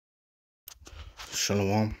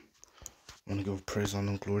Shalom. I want to give praise, honor,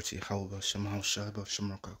 and glory to Yahweh, Shema Shaba,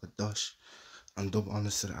 Shema Kakadash, and double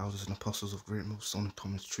honors to the elders and apostles of great most, Son of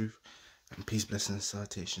Thomas Truth, and peace, blessing, and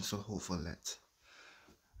salutation, so hopeful let.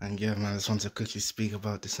 And yeah, man, I just want to quickly speak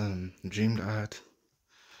about this dream that I had.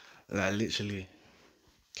 Like, literally,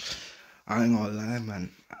 I ain't gonna lie,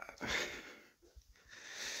 man.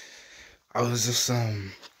 I was just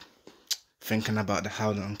thinking about the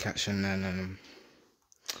howling and catching, and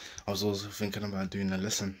I was also thinking about doing a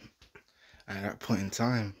lesson. And at that point in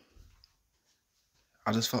time,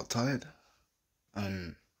 I just felt tired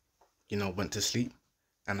and, went to sleep.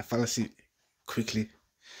 And I fell asleep quickly.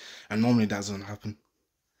 And normally that doesn't happen.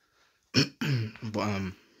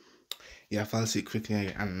 But yeah, I fell asleep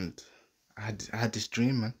quickly, and I had this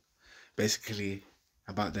dream, man. Basically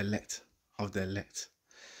about the elect of the elect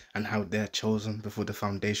and how they're chosen before the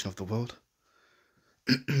foundation of the world.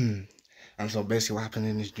 And so basically what happened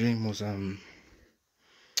in this dream was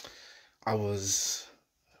I was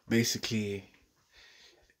basically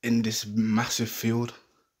in this massive field.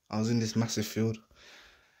 I was in this massive field,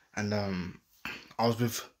 and I was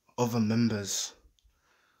with other members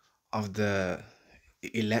of the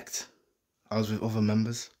elect. I was with other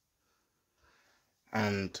members,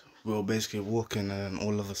 and we were basically walking, and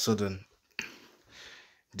all of a sudden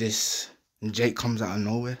this Jake comes out of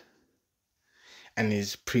nowhere and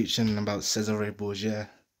he's preaching about Cesare Borgia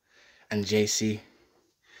and JC,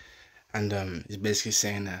 and he's basically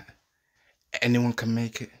saying that anyone can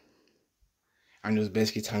make it, and he was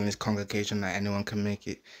basically telling his congregation that anyone can make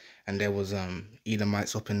it. And there was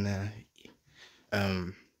Edomites up in there,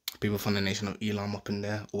 people from the nation of Elam up in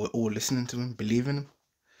there, all listening to him, believing him.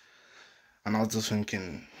 And I was just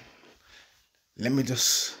thinking, let me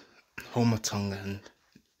just hold my tongue and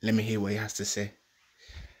let me hear what he has to say.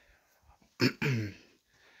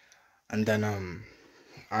 And then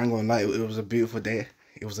I ain't gonna lie, it was a beautiful day.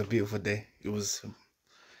 It was a beautiful day. It was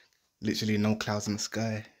literally no clouds in the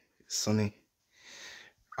sky, sunny.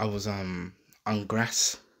 I was on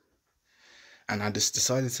grass, and I just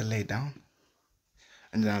decided to lay down.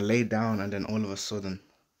 And then I laid down, and then all of a sudden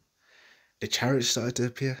the chariots started to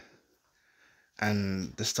appear,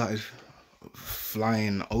 and they started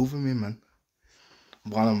flying over me, man.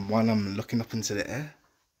 While I'm looking up into the air,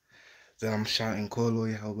 then I'm shouting, "Kolo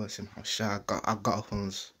Yahweh Shem Hawshai." I got up and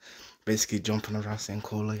was basically jumping around saying,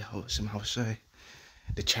 "Kolo Yahweh Shem Hawshai."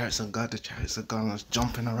 The chariots of God, the chariots of God. And I was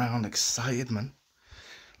jumping around, excited, man.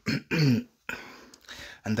 And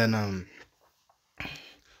then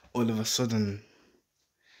all of a sudden,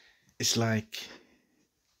 it's like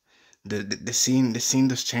the scene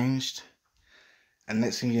just changed, and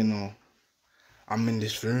next thing you know, I'm in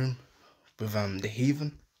this room with the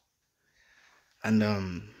heathen, and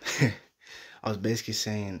I was basically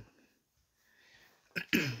saying,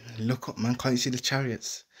 "Look up, man! Can't you see the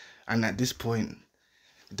chariots?" And at this point,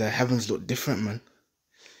 the heavens look different, man.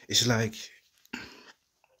 It's like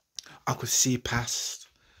I could see past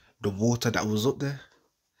the water that was up there,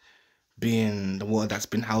 being the water that's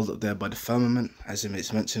been held up there by the firmament, as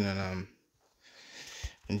it's mentioned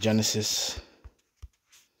in Genesis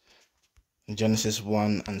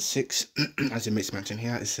 1 and 6, as it makes mention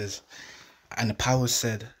here. It says, "And the power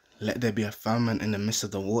said, let there be a firmament in the midst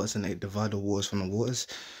of the waters, and they divided the waters from the waters.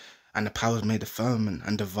 And the powers made the firmament,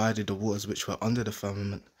 and divided the waters which were under the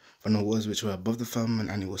firmament from the waters which were above the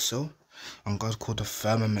firmament, and it was so. And God called the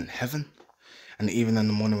firmament heaven. And even in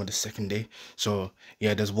the morning of the second day." So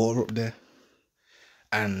yeah, there's water up there,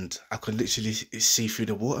 and I could literally see through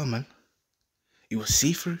the water, man. It was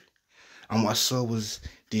see-through. And what I saw was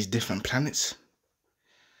these different planets,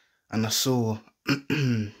 and I saw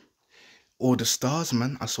all the stars,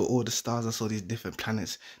 man. I saw all the stars. I saw these different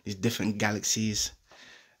planets, these different galaxies,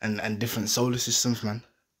 and different solar systems, man.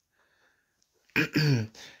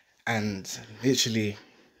 And literally,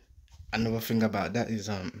 another thing about that is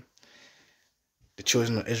the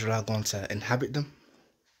children of Israel are going to inhabit them,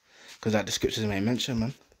 because like the scriptures may mention,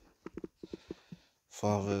 man.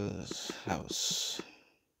 Father's house.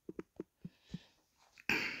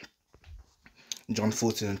 John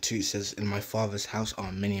 14:2 says, "In my Father's house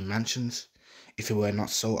are many mansions. If it were not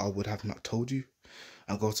so, I would have not told you.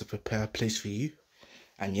 I go to prepare a place for you."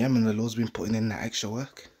 And yeah, man, the Lord's been putting in that extra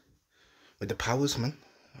work with the powers, man,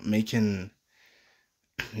 making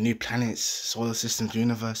new planets, solar systems,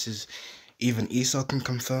 universes. Even Esau can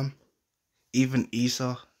confirm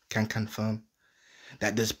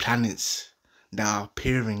that there's planets that are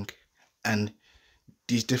appearing, and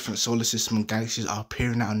these different solar system and galaxies are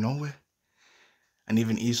appearing out of nowhere. And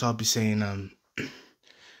even Esau be saying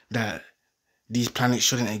that these planets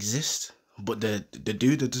shouldn't exist, but the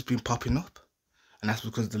dude have just been popping up, And that's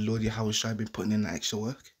because the Lord Yahweh Shai been putting in the extra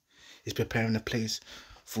work. He's preparing a place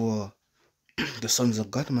for the sons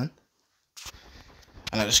of God, man.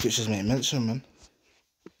 And like the scriptures make mention, man.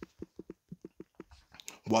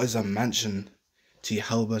 What is a mansion to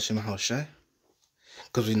Yahweh Shai Shai?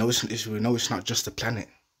 Because we know it's not just a planet.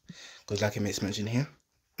 Because like it makes mention here.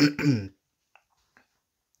 And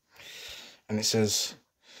it says,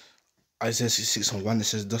 Isaiah 66:1, it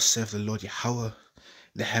says, thus saith the Lord Yahweh,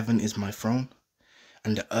 the heaven is my throne,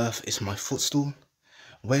 and the earth is my footstool.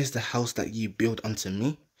 Where is the house that ye build unto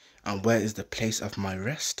me? And where is the place of my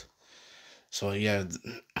rest? So yeah,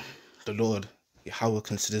 the Lord Yahweh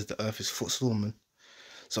considers the earth his footstool, man.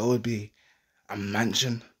 So it would be a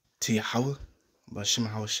mansion to Yahweh by Shem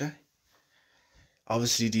Hawashai.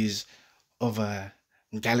 Obviously these other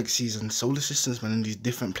galaxies and solar systems, man, and these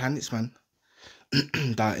different planets, man,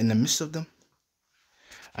 that are in the midst of them.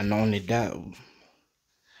 And not only that,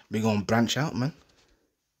 we're gonna branch out, man.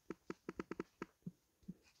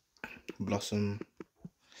 Blossom.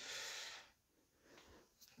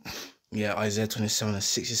 Yeah, Isaiah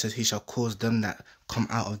 27:6, it says, he shall cause them that come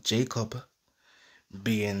out of Jacob,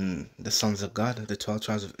 being the sons of God, the 12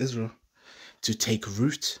 tribes of Israel, to take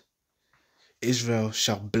root. Israel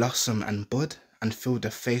shall blossom and bud and fill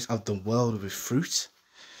the face of the world with fruit.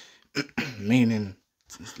 Meaning,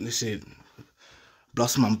 listen,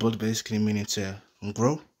 blossom and bud basically meaning to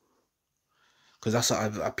grow. Because that's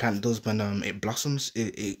what a plant does when it blossoms,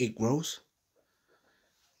 it grows.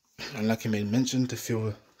 And like he made mention, to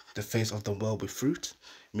fill the face of the world with fruit,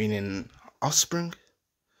 meaning offspring.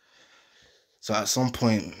 So at some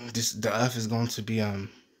point, the earth is going to be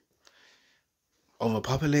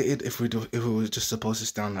overpopulated if we were just supposed to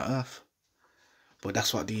stay on the earth. But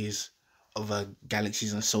that's what these other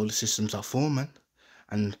galaxies and solar systems are for, man.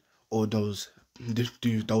 And all those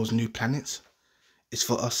new planets is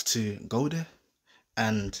for us to go there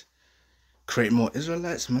and create more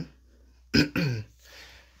Israelites, man.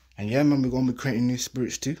 And yeah, man, we're going to be creating new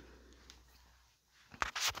spirits too,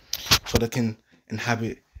 so they can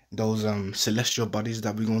inhabit those celestial bodies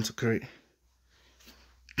that we're going to create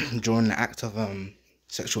during the act of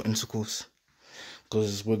sexual intercourse.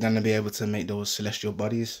 Because we're going to be able to make those celestial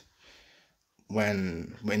bodies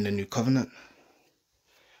when we're in the new covenant.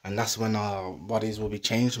 And that's when our bodies will be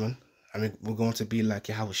changed, man. I mean, we're going to be like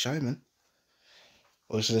Yahweh Shai, man.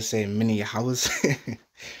 Or should I say mini Yahwehs.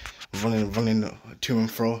 running to and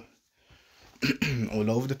fro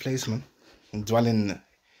all over the place, man. And dwelling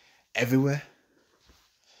everywhere.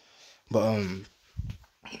 But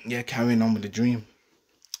yeah, carrying on with the dream.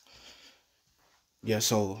 Yeah,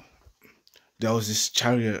 so there was this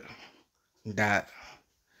chariot that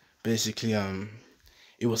basically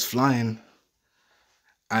it was flying,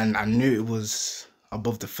 and I knew it was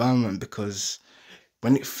above the firmament because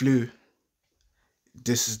when it flew,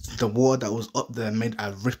 the water that was up there made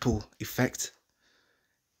a ripple effect.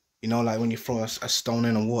 You know, like when you throw a stone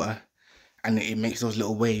in the water and it makes those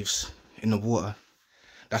little waves in the water.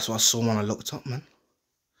 That's what I saw when I looked up, man.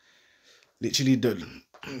 Literally,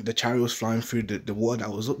 the chariot was flying through the water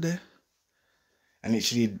that was up there. And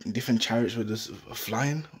literally, different chariots were just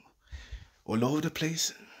flying all over the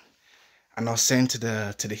place. And I was saying to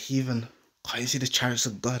the heathen, can't you see the chariots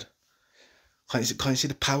of God? Can't you see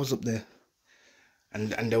the powers up there?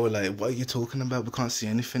 And they were like, what are you talking about? We can't see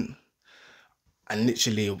anything. And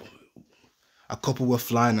literally, a couple were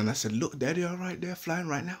flying, and I said, look, there they are right there, flying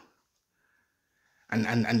right now.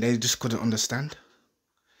 And they just couldn't understand.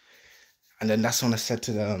 And then that's when I said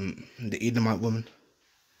to the Edomite woman,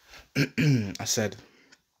 I said,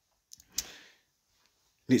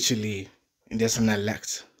 literally, there's an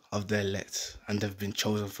elect of the elect, and they've been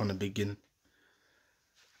chosen from the beginning.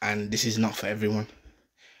 And this is not for everyone.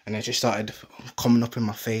 And then she started coming up in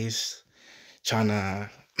my face, trying to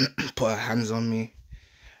put her hands on me.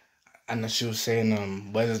 And then she was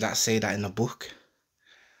saying, where does that say that in the book?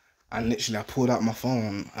 And literally I pulled out my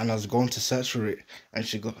phone and I was going to search for it, and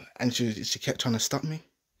she kept trying to stop me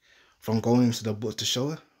from going into the book to show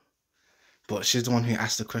her. But she's the one who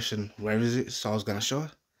asked the question, where is it? So I was gonna show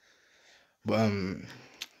her. But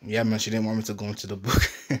yeah, man, she didn't want me to go into the book.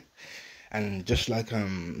 And just like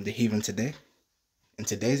the heathen today, in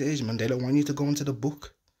today's age, man, they don't want you to go into the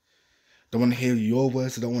book. They want to hear your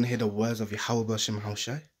words. They don't want to hear the words of Yahweh Shem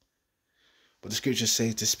Hawashai. But the scriptures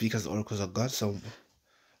say to speak as the oracles of God. So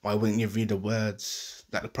why wouldn't you read the words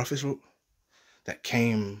that the prophets wrote, that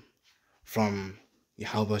came from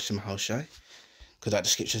Yahweh Shem Hawashai? Because that the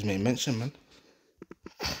scriptures may mention, man.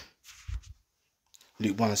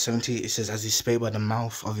 Luke 1:70, it says, as he spake by the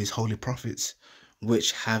mouth of his holy prophets,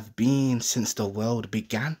 which have been since the world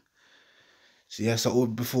began. So yeah, so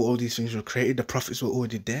before all these things were created, the prophets were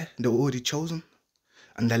already there. They were already chosen.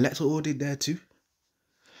 And the elect were already there too.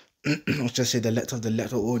 Let's just say the elect of the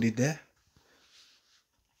elect were already there.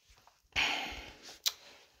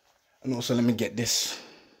 And also, let me get this.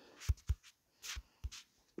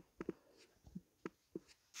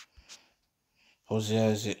 Hosea,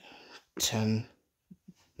 is it 10,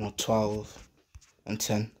 no, 12 and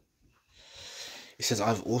 10? It says,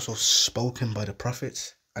 I've also spoken by the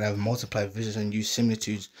prophets, and I've multiplied visions and used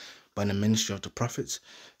similitudes by the ministry of the prophets.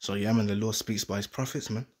 So yeah, man, the Lord speaks by his prophets,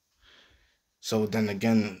 man. So then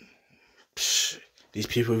again, these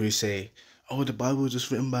people who say, oh, the Bible was just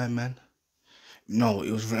written by man. No,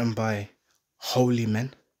 it was written by holy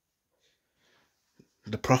men.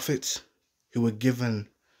 The prophets who were given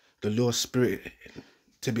the Lord's Spirit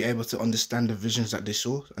to be able to understand the visions that they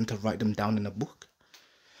saw and to write them down in a book,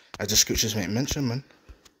 as the scriptures make mention, man.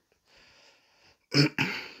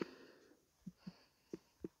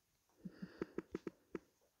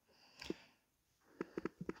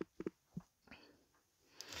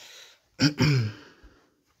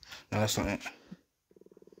 No, that's not it.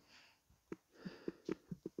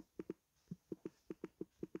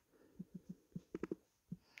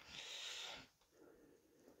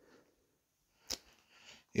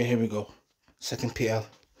 Yeah, here we go. 2 Peter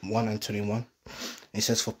 1 and 21. It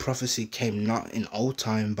says, for prophecy came not in old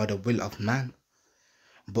time by the will of man,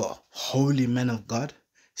 but holy men of God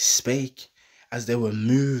spake as they were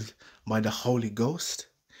moved by the Holy Ghost,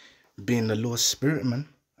 being the Lord's Spirit, man.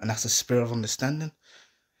 And that's the spirit of understanding.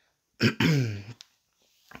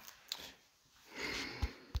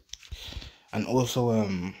 And also,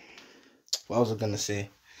 what was I gonna say?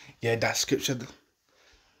 Yeah, that scripture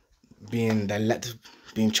being the elect,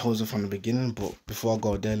 being chosen from the beginning. But before I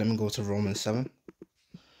go there, let me go to Romans 7.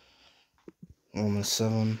 Romans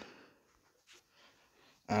 7.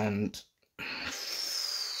 And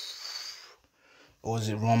or was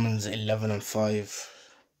it Romans 11 and 5?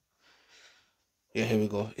 Yeah, here we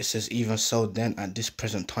go. It says, even so then at this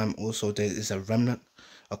present time also there is a remnant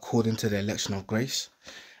according to the election of grace.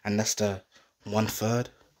 And that's the 1/3.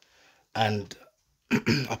 And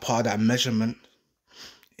a part of that measurement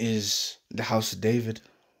is the house of David,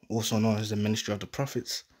 also known as the ministry of the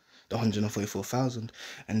prophets, the 144,000.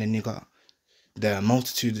 And then you got the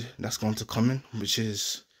multitude that's going to come in, which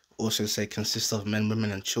is also say consists of men,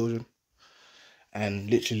 women and children. And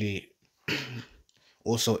literally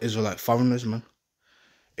also Israelite foreigners, man.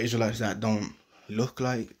 Israelites that don't look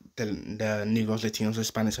like the Negroes, Latinos,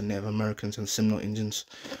 Hispanics and Native Americans and Seminole Indians,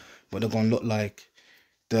 but they're going to look like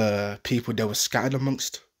the people that were scattered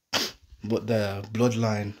amongst, but the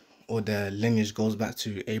bloodline or the lineage goes back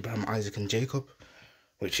to Abraham, Isaac and Jacob,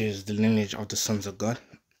 which is the lineage of the sons of God.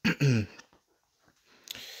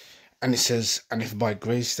 And it says, and if by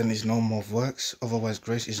grace, then is no more of works, otherwise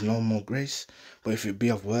grace is no more grace. But if it be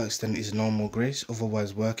of works, then is no more grace,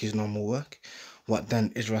 otherwise work is no more work. What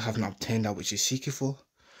then? Israel have not obtained that which he seeketh for?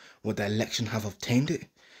 Would the election have obtained it?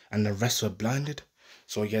 And the rest were blinded.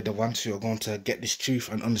 So yeah, the ones who are going to get this truth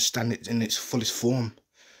and understand it in its fullest form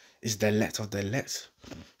is the elect of the elect.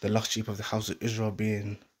 The lost sheep of the house of Israel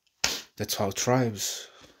being the 12 tribes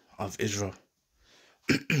of Israel.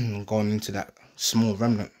 Going into that small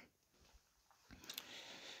remnant.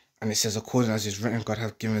 And it says, according as is written, God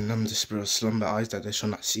hath given them the spirit of slumber, eyes that they shall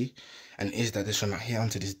not see, and ears that they shall not hear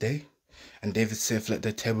unto this day. And David saith, let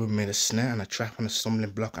their table be made a snare, and a trap, and a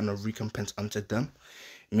stumbling block, and a recompense unto them.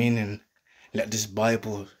 Meaning, let this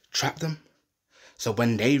Bible trap them. So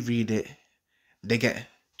when they read it, they get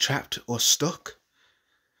trapped or stuck.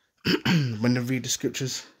 When they read the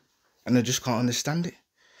scriptures, and they just can't understand it.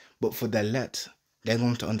 But for the elect, they're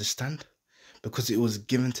going to understand, because it was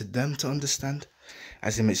given to them to understand,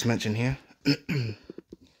 as it makes mention here.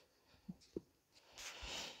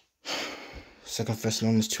 2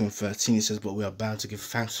 Thessalonians 2 and 13, it says, but we are bound to give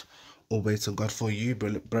thanks always to God for you,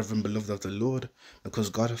 brethren, beloved of the Lord, because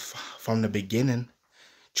God from the beginning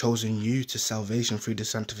chosen you to salvation through the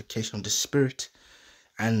sanctification of the Spirit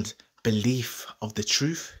and belief of the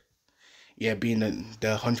truth. Yeah, being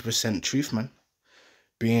the 100% truth, man.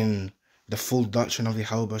 Being the full doctrine of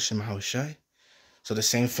Yahweh Shai. So the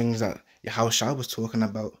same things that Yahushua was talking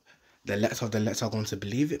about, the elect of the elect are going to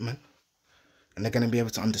believe it, man. And they're going to be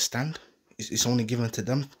able to understand. It's only given to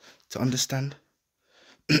them to understand.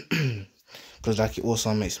 Because like it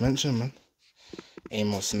also makes mention, man.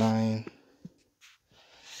 Amos 9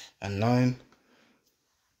 and 9.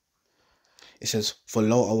 It says, for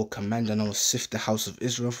lo, I will command and I will sift the house of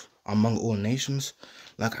Israel among all nations,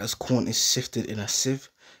 like as corn is sifted in a sieve,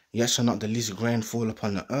 yet shall not the least grain fall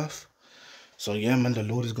upon the earth. So yeah, man, the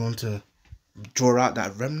Lord is going to draw out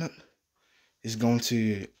that remnant is going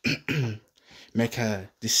to make a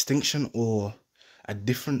distinction or a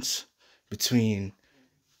difference between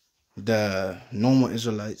the normal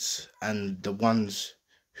Israelites and the ones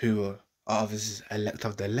who are of his elect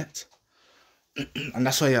of the elect. And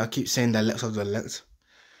that's why I keep saying the elect of the elect,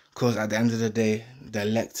 because at the end of the day, the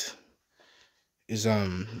elect is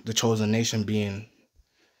the chosen nation, being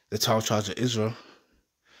the 12 tribes of Israel.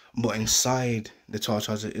 But inside the 12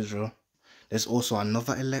 tribes of Israel, there's also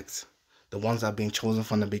another elect, the ones that are being chosen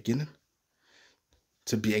from the beginning,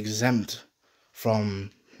 to be exempt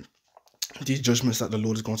from these judgments that the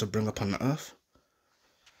Lord is going to bring upon the earth.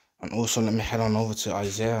 And also, let me head on over to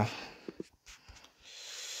Isaiah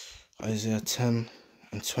 10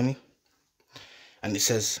 and 20. And it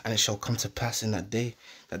says, "And it shall come to pass in that day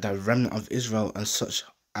that the remnant of Israel and such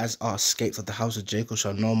as are escaped of the house of Jacob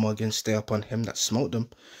shall no more again stay upon him that smote them,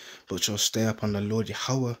 but shall stay upon the Lord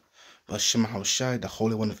Yahweh, but Shema Haushai, the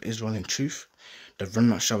Holy One of Israel in truth. The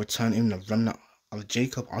remnant shall return, even the remnant of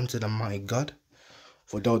Jacob, unto the mighty God.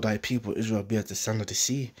 For though thy people Israel be as the sand of the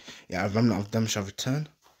sea, yet a remnant of them shall return.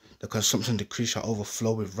 The consumption decree shall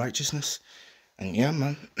overflow with righteousness." And yeah,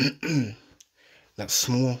 man, that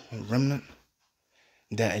small remnant,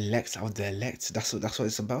 the elect of the elect, that's what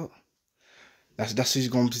it's about. That's who's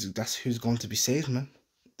going to be saved, man.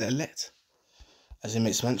 The elect, as it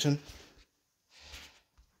makes mention,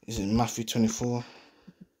 is in Matthew 24.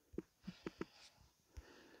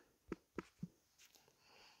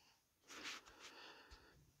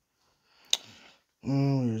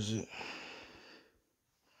 Where is it?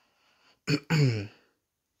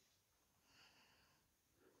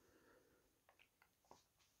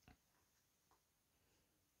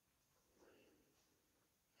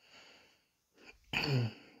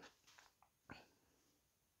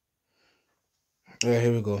 Yeah,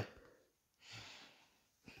 here we go.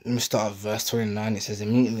 Let me start at verse 29. It says,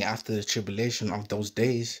 "Immediately after the tribulation of those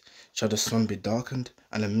days shall the sun be darkened,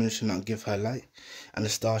 and the moon shall not give her light, and the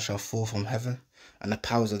stars shall fall from heaven, and the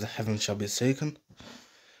powers of the heaven shall be shaken."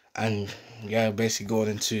 And yeah, basically going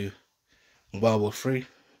into World War III.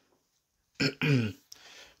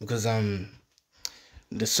 Because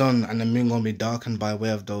the sun and the moon gonna be darkened by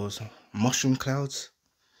way of those mushroom clouds.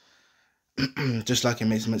 Just like it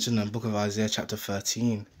makes mention in the book of Isaiah chapter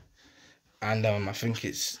 13. And I think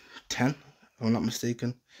it's 10, if I'm not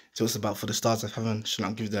mistaken. It talks about, "For the stars of heaven shall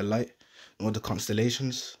not give their light, nor the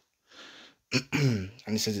constellations." And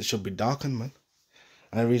it says it should be darkened, man.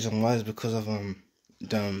 And the reason why is because of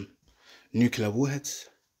the nuclear warheads.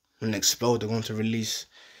 When they explode, they're going to release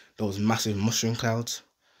those massive mushroom clouds.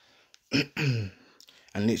 And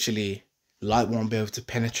literally, light won't be able to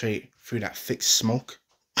penetrate through that thick smoke.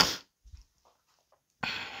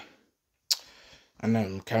 And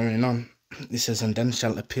then carrying on, it says, "And then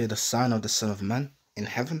shall appear the sign of the Son of Man in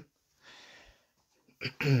heaven."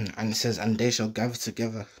 And it says, "And they shall gather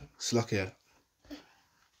together." It's like I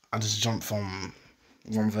just jumped from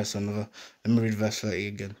one verse to another. Let me read verse 30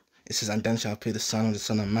 again. It says, "And then shall appear the sign of the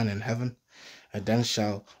Son of Man in heaven. And then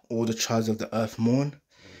shall all the tribes of the earth mourn.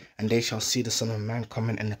 And they shall see the Son of Man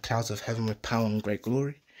coming in the clouds of heaven with power and great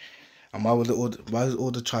glory." And why is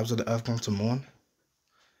all the tribes of the earth going to mourn?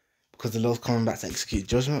 Because the Lord's coming back to execute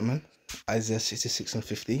judgment, man. Isaiah 66 and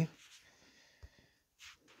 15.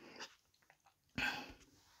 It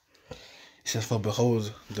says, "For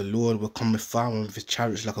behold, the Lord will come with fire and with his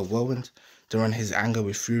chariots like a whirlwind, to run his anger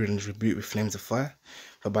with fury and his rebuke with flames of fire.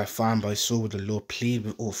 For by fire and by sword will the Lord plead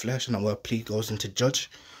with all flesh." And that word plead goes into judge,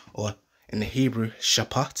 or in the Hebrew,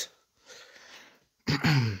 shapat.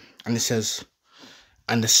 And it says,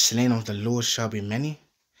 "And the slain of the Lord shall be many."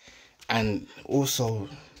 And also,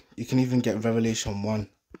 you can even get Revelation 1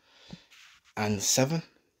 and 7.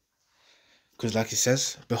 Because like it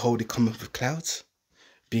says, "Behold, he cometh with clouds,"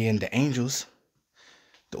 being the angels.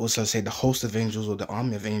 They also say the host of angels or the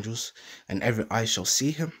army of angels, "and every eye shall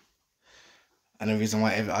see him." And the reason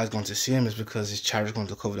why every eye is going to see him is because his chariot is going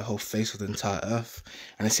to cover the whole face of the entire earth.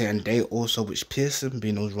 And they say, "And they also which pierced him,"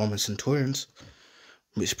 being those Roman centurions,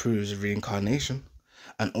 which proves reincarnation.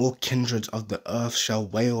 "And all kindreds of the earth shall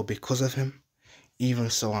wail because of him, even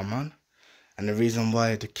so, amen." And the reason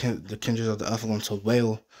why the kindreds of the earth are going to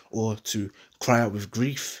wail or to cry out with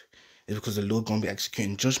grief is because the Lord going to be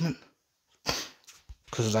executing judgment.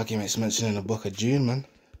 Because like it's mentioned in the book of Jude, man.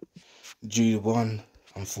 Jude 1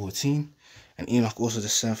 and 14. "And Enoch also the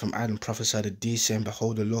son from Adam prophesied of these, saying,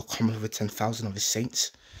 Behold, the Lord cometh with 10,000 of his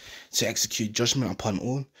saints, to execute judgment upon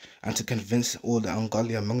all, and to convince all the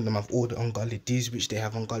ungodly among them of all the ungodly deeds which they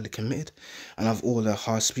have ungodly committed, and of all the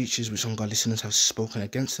hard speeches which ungodly sinners have spoken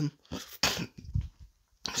against them."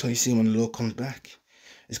 So you see, when the Lord comes back,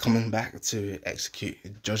 he's coming back to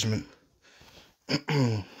execute judgment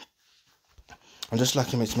And just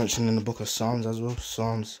like it's mentioned in the book of Psalms as well,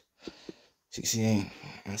 Psalms 68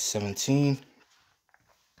 and 17.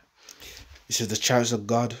 It says the chariots of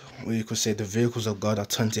God, or you could say the vehicles of God, are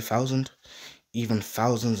 20,000, even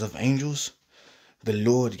thousands of angels. The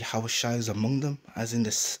Lord Yahushua is among them, as in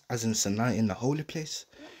Sinai in the holy place.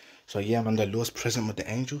 So yeah, man, the Lord's present with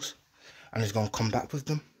the angels, and He's gonna come back with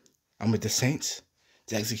them and with the saints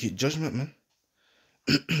to execute judgment,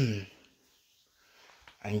 man.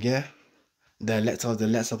 And yeah, the elect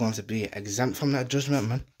are going to be exempt from that judgment,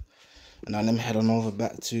 man. And now let me head on over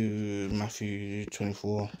back to Matthew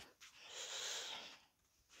 24.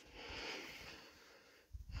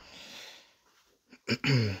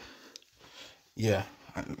 Yeah,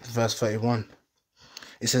 verse 31.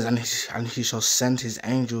 It says, and he shall send his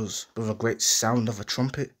angels with a great sound of a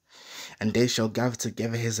trumpet, and they shall gather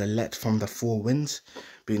together his elect from the four winds,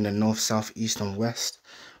 being the north, south, east, and west,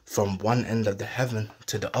 from one end of the heaven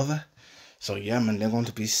to the other. So yeah, man, they're going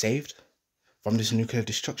to be saved from this nuclear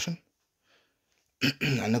destruction.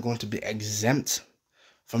 And they're going to be exempt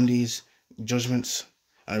from these judgments.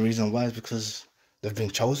 And the reason why is because they've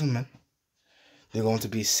been chosen, man. They're going to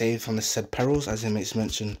be saved from the said perils, as it makes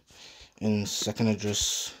mention in 2nd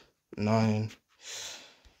Esdras 9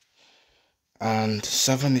 and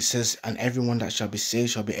 7. It says, and everyone that shall be saved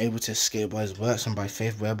shall be able to escape by his works and by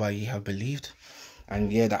faith whereby ye have believed.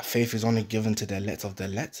 And yeah, that faith is only given to the elect of the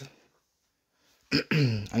elect.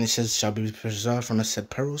 And it says, shall be preserved from the said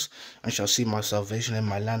perils, and shall see my salvation in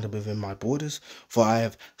my land and within my borders, for I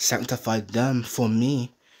have sanctified them for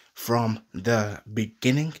me from the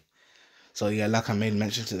beginning. So yeah, like I made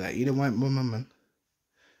mention to that Edomite woman, man,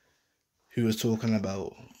 who was talking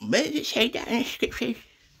about, where did it say that in the scriptures?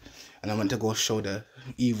 And I went to go show the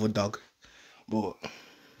evil dog, but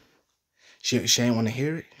she ain't want to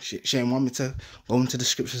hear it. She ain't want me to go into the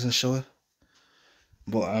scriptures and show her.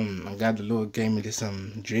 But I'm glad the Lord gave me this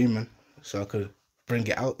dream, man, so I could bring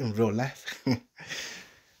it out in real life.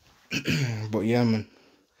 But yeah, man,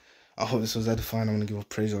 I hope this was edifying. I want to give a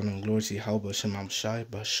praise, honor, and glory to Yahweh, Shem Shai,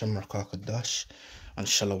 Bashem Rakakadash, and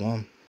Shalom.